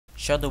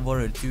Shadow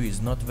Warrior 2 is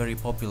not very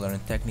popular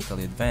and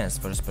technically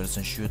advanced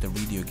first-person shooter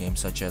video game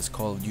such as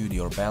Call of Duty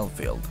or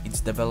Battlefield. It's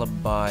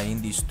developed by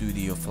indie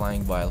studio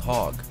Flying Wild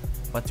Hog,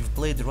 but if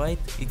played right,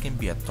 it can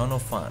be a ton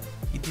of fun.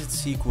 It is a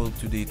sequel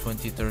to the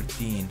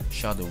 2013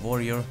 Shadow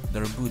Warrior,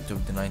 the reboot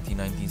of the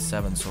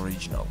 1997's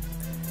original.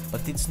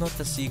 But it's not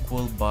a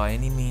sequel by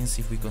any means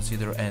if we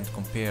consider and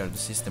compare the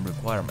system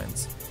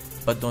requirements.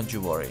 But don't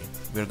you worry,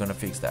 we're gonna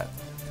fix that.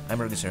 I'm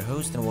Ragnos, your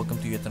host, and welcome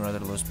to yet another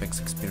low specs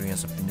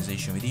experience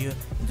optimization video.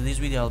 In today's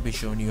video I'll be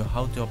showing you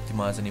how to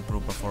optimize and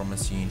improve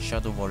performance in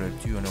Shadow Warrior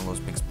 2 on a low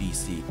specs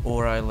PC,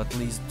 or I'll at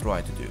least try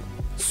to do.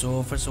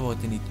 So first of all,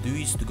 what you need to do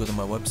is to go to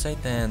my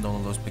website and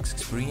download low specs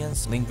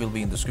experience, link will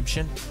be in the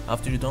description.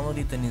 After you download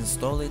it and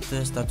install it,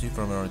 start it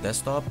from your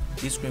desktop.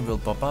 This screen will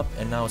pop up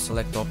and now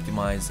select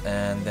optimize,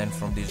 and then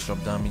from this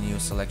drop down menu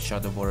select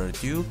Shadow Warrior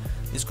 2.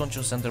 This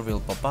control center will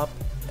pop up,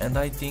 and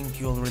I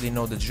think you already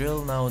know the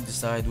drill. Now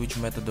decide which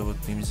method of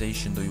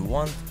optimization do you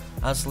want.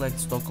 I'll select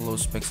stock low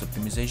specs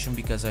optimization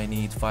because I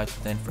need 5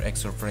 to 10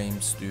 extra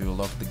frames to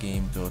lock the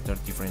game to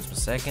 30 frames per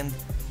second.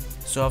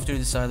 So after you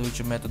decide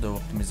which method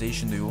of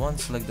optimization do you want,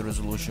 select the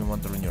resolution you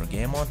want to run your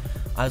game on.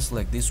 I'll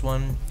select this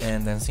one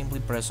and then simply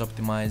press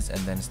optimize and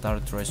then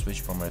start to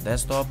switch from your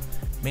desktop,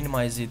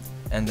 minimize it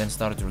and then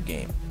start your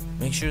game.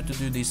 Make sure to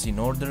do this in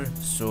order,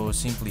 so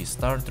simply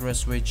start to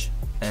switch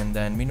and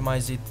then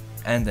minimize it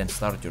and then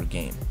start your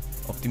game.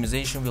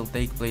 Optimization will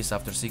take place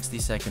after 60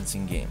 seconds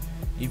in game.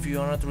 If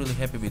you are not really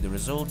happy with the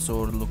results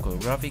or local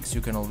graphics,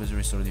 you can always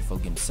restore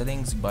default game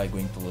settings by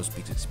going to low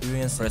specs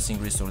experience, pressing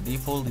restore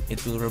default.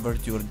 It will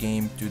revert your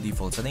game to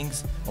default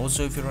settings.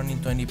 Also, if you run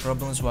into any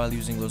problems while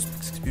using low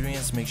specs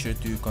experience, make sure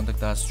to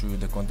contact us through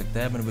the contact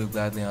tab and we'll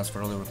gladly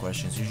answer all your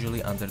questions,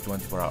 usually under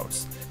 24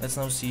 hours. Let's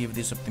now see if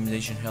this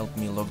optimization helped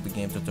me lock the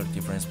game to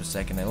 30 frames per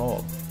second at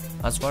all.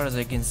 As far as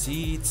I can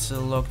see, it's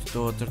locked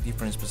to 30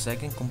 frames per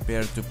second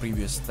compared to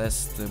previous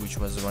test which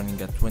was running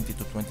at 20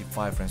 to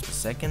 25 frames per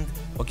second.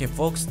 Okay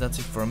folks, that's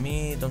it from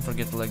me. Don't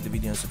forget to like the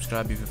video and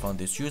subscribe if you found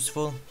this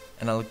useful,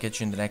 and I'll catch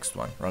you in the next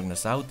one.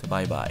 Ragnos out,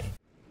 bye bye.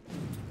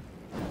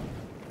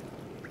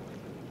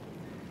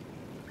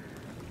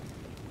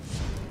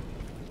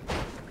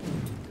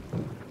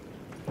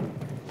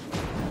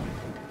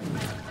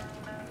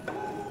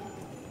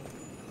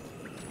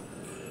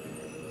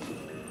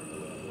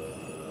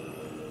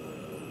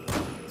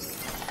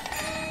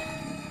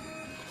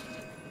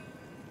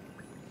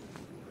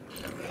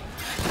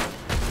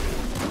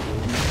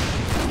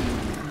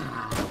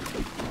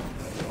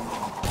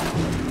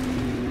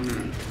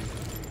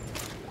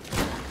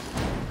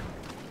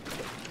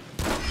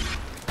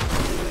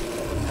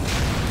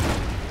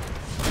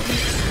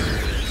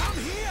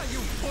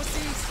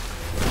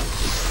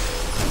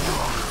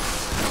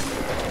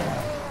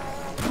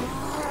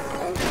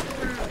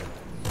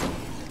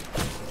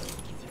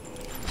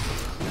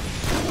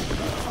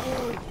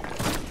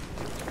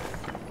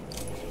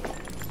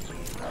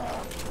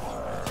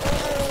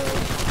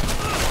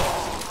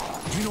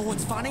 You know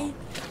what's funny?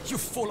 You're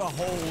full of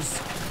holes.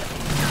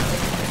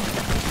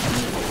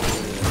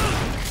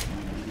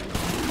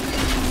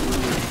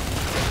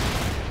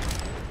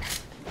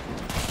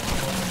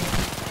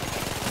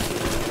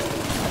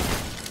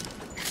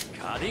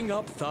 Cutting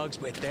up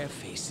thugs with their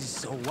faces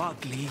so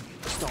ugly,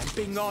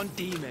 stomping on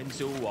demons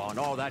who aren't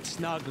all that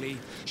snuggly,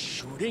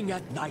 shooting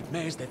at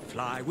nightmares that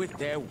fly with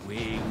their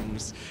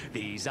wings.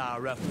 These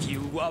are a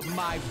few of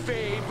my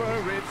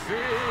favorite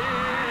things.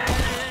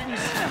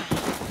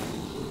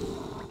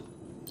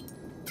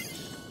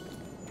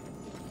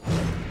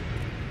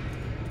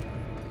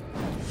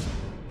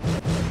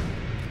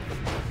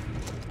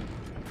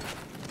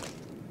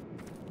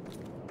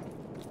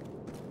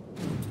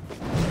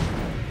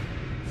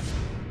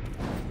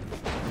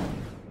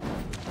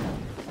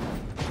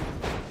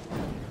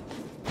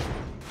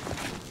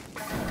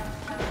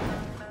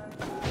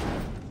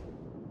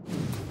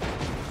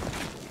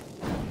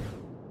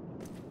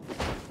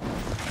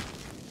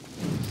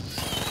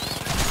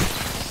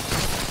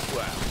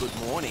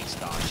 Good morning,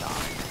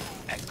 Starshine,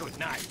 and good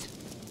night.